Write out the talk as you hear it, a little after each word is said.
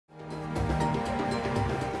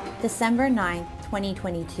December 9,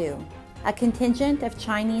 2022, a contingent of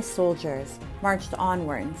Chinese soldiers marched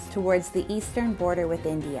onwards towards the eastern border with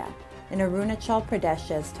India in Arunachal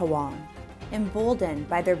Pradesh's Tawang, emboldened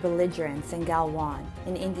by their belligerence in Galwan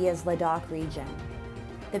in India's Ladakh region.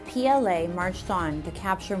 The PLA marched on to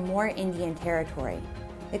capture more Indian territory,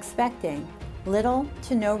 expecting little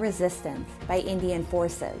to no resistance by Indian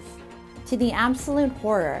forces. To the absolute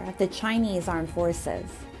horror of the Chinese armed forces,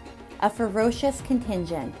 a ferocious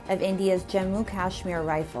contingent of India's Jammu Kashmir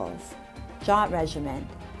Rifles, Jat Regiment,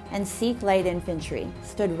 and Sikh Light Infantry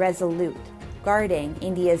stood resolute, guarding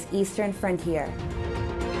India's eastern frontier.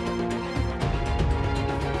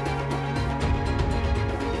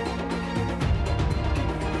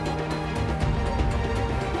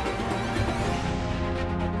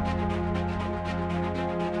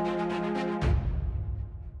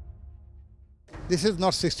 This is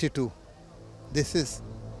not 62. This is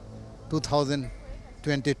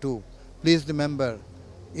 2022. Please remember,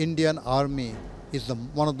 Indian Army is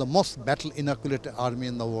one of the most battle-inoculated army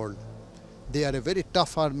in the world. They are a very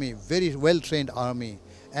tough army, very well-trained army,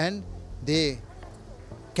 and they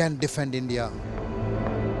can defend India.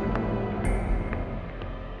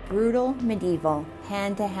 Brutal medieval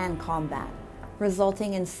hand-to-hand combat,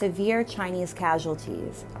 resulting in severe Chinese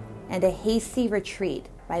casualties and a hasty retreat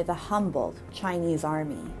by the humbled Chinese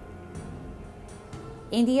army.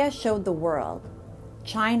 India showed the world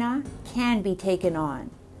China can be taken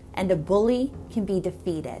on, and a bully can be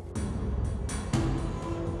defeated.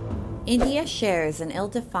 India shares an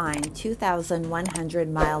ill-defined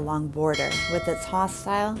 2,100-mile-long border with its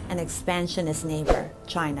hostile and expansionist neighbor,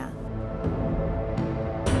 China.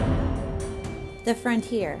 The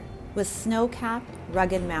frontier, with snow-capped,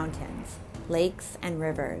 rugged mountains, lakes, and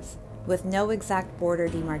rivers, with no exact border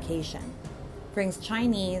demarcation, brings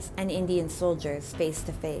Chinese and Indian soldiers face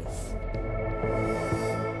to face.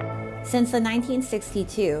 Since the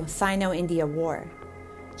 1962 Sino-India War,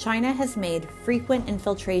 China has made frequent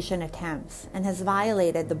infiltration attempts and has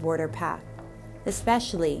violated the border pact,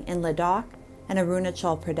 especially in Ladakh and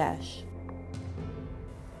Arunachal Pradesh.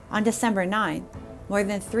 On December 9th, more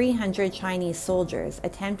than 300 Chinese soldiers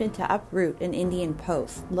attempted to uproot an Indian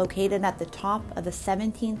post located at the top of a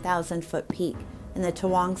 17,000-foot peak in the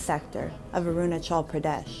Tawang sector of Arunachal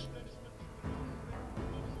Pradesh.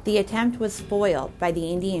 The attempt was foiled by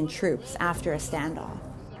the Indian troops after a standoff.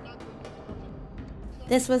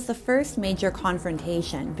 This was the first major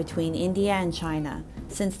confrontation between India and China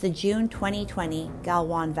since the June 2020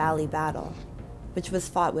 Galwan Valley battle, which was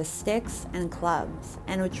fought with sticks and clubs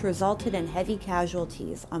and which resulted in heavy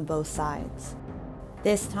casualties on both sides.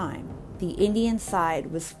 This time, the Indian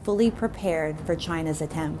side was fully prepared for China's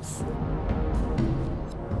attempts.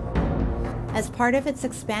 As part of its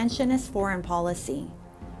expansionist foreign policy,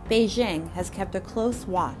 Beijing has kept a close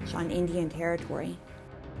watch on Indian territory.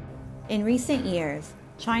 In recent years,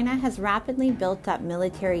 China has rapidly built up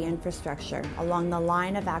military infrastructure along the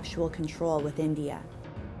line of actual control with India.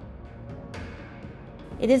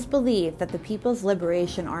 It is believed that the People's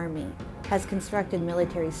Liberation Army has constructed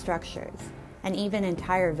military structures and even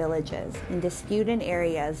entire villages in disputed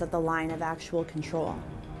areas of the line of actual control.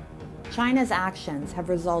 China's actions have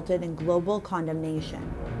resulted in global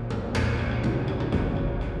condemnation.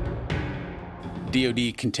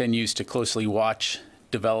 DoD continues to closely watch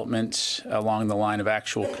developments along the line of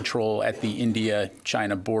actual control at the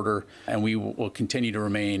India-China border, and we will continue to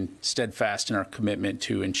remain steadfast in our commitment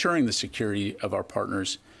to ensuring the security of our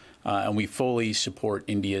partners, and we fully support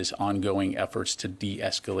India's ongoing efforts to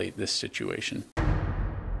de-escalate this situation.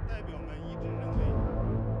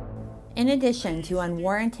 In addition to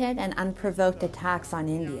unwarranted and unprovoked attacks on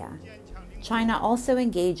India, China also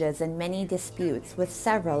engages in many disputes with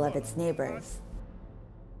several of its neighbors.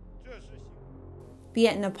 Be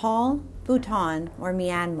it Nepal, Bhutan, or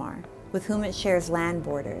Myanmar, with whom it shares land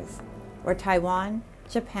borders, or Taiwan,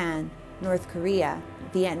 Japan, North Korea,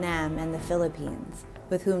 Vietnam, and the Philippines,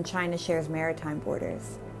 with whom China shares maritime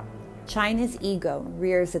borders. China's ego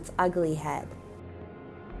rears its ugly head.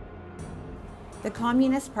 The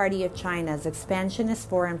Communist Party of China's expansionist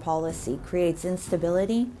foreign policy creates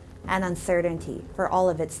instability and uncertainty for all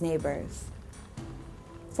of its neighbors.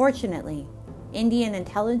 Fortunately, Indian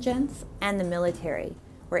intelligence and the military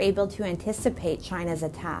were able to anticipate China's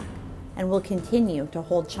attack and will continue to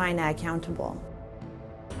hold China accountable.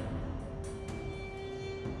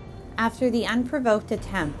 After the unprovoked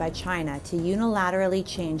attempt by China to unilaterally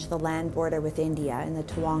change the land border with India in the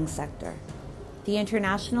Tawang sector, the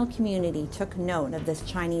international community took note of this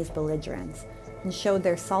Chinese belligerence and showed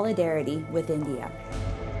their solidarity with India.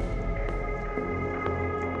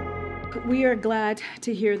 We are glad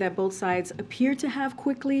to hear that both sides appear to have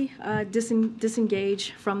quickly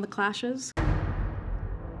disengaged from the clashes.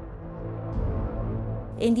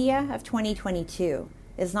 India of 2022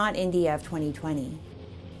 is not India of 2020.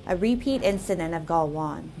 A repeat incident of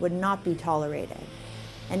Galwan would not be tolerated,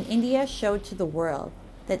 and India showed to the world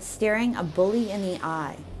that staring a bully in the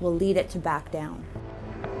eye will lead it to back down.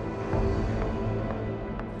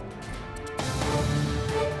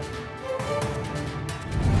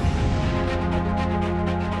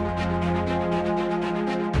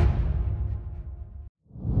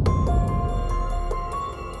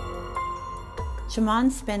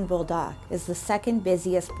 Chaman's Bin Baloch is the second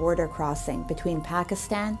busiest border crossing between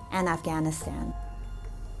Pakistan and Afghanistan.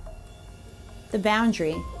 The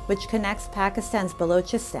boundary, which connects Pakistan's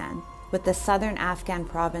Balochistan with the southern Afghan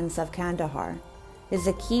province of Kandahar, is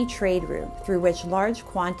a key trade route through which large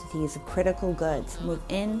quantities of critical goods move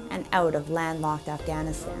in and out of landlocked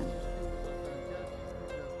Afghanistan.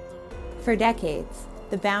 For decades,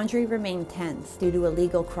 the boundary remained tense due to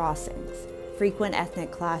illegal crossings, frequent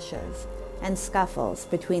ethnic clashes, and scuffles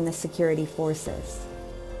between the security forces.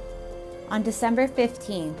 On December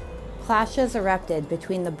 15th, clashes erupted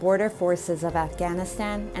between the border forces of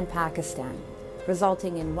Afghanistan and Pakistan,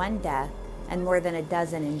 resulting in 1 death and more than a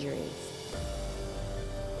dozen injuries.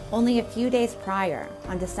 Only a few days prior,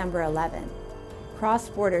 on December 11th,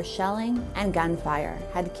 cross-border shelling and gunfire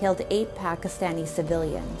had killed 8 Pakistani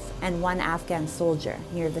civilians and 1 Afghan soldier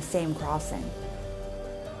near the same crossing.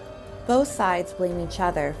 Both sides blame each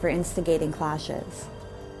other for instigating clashes.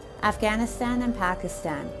 Afghanistan and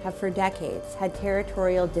Pakistan have for decades had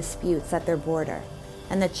territorial disputes at their border,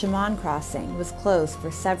 and the Chaman crossing was closed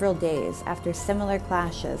for several days after similar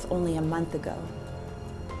clashes only a month ago.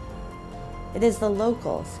 It is the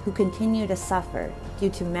locals who continue to suffer due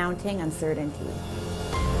to mounting uncertainty.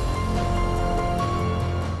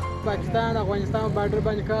 Pakistan, Afghanistan border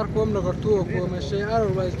باندې کار کوم نغرتو کوم شي هر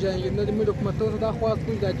ورځ جنگ نه د ملک حکومتونو دا خواست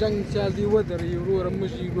کوي دا جنگ سیاسي ودرې ورور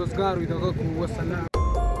موږ روزګار وي دغه کو وسلام.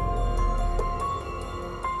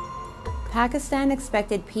 Pakistan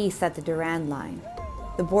expected peace at the Durand Line,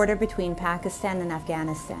 the border between Pakistan and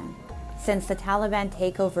Afghanistan, since the Taliban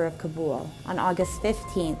takeover of Kabul on August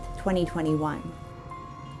 15, 2021.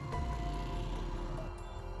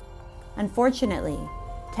 Unfortunately,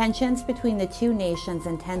 tensions between the two nations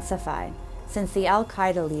intensified since the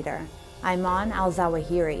al-Qaeda leader, Ayman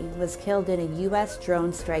al-Zawahiri, was killed in a U.S.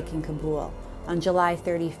 drone strike in Kabul on July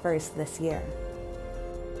 31st this year.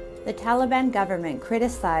 The Taliban government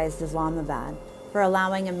criticized Islamabad for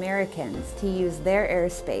allowing Americans to use their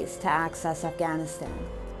airspace to access Afghanistan.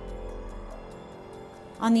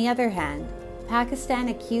 On the other hand, Pakistan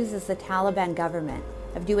accuses the Taliban government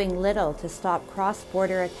of doing little to stop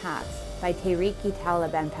cross-border attacks by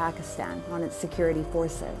Tehrik-e-Taliban Pakistan on its security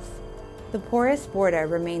forces. The porous border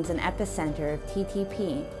remains an epicenter of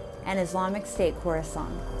TTP and Islamic State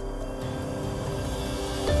Khorasan.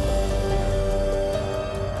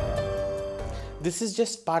 This is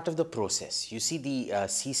just part of the process. You see the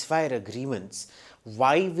ceasefire agreements.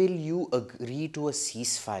 Why will you agree to a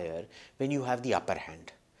ceasefire when you have the upper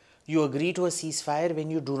hand? You agree to a ceasefire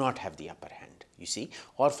when you do not have the upper hand, you see,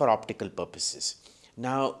 or for optical purposes.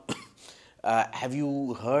 Now, have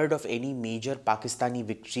you heard of any major Pakistani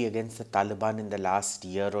victory against the Taliban in the last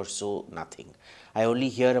year or so? Nothing. I only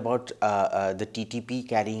hear about the TTP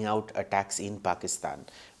carrying out attacks in Pakistan.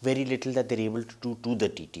 Very little that they're able to do to the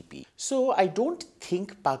TTP. So I don't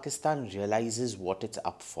think Pakistan realizes what it's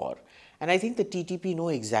up for. And I think the TTP know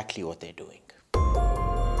exactly what they're doing.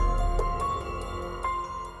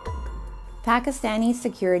 Pakistani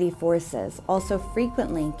security forces also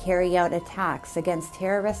frequently carry out attacks against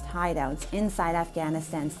terrorist hideouts inside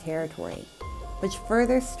Afghanistan's territory, which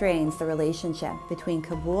further strains the relationship between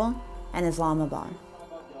Kabul and Islamabad.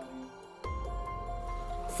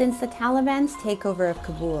 Since the Taliban's takeover of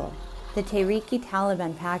Kabul, the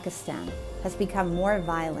Tehrik-e-Taliban Pakistan has become more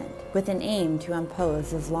violent with an aim to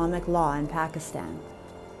impose Islamic law in Pakistan.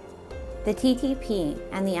 The TTP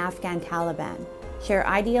and the Afghan Taliban share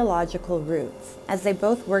ideological roots as they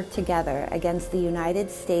both work together against the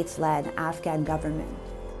United States-led Afghan government.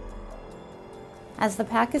 As the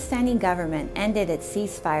Pakistani government ended its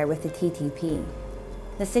ceasefire with the TTP,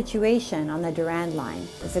 the situation on the Durand Line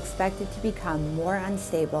is expected to become more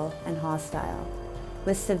unstable and hostile,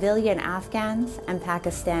 with civilian Afghans and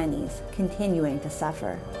Pakistanis continuing to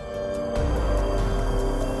suffer.